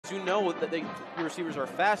because you know that the receivers are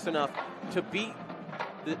fast enough to beat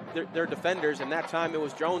their defenders, and that time it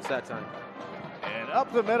was Jones that time. And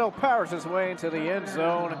up the middle, powers his way into the end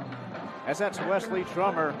zone, as that's Wesley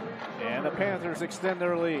Drummer, and the Panthers extend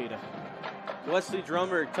their lead. Wesley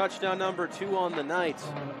Drummer, touchdown number 2 on the night.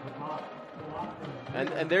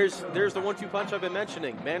 And there's the 1-2 punch I've been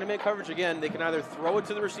mentioning. Man-to-man coverage again. They can either throw it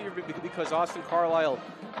to the receiver because Austin Carlisle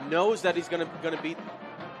knows that he's going to beat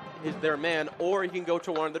their man, or he can go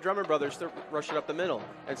to one of the Drummer brothers to rush it up the middle.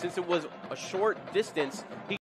 And since it was a short distance, he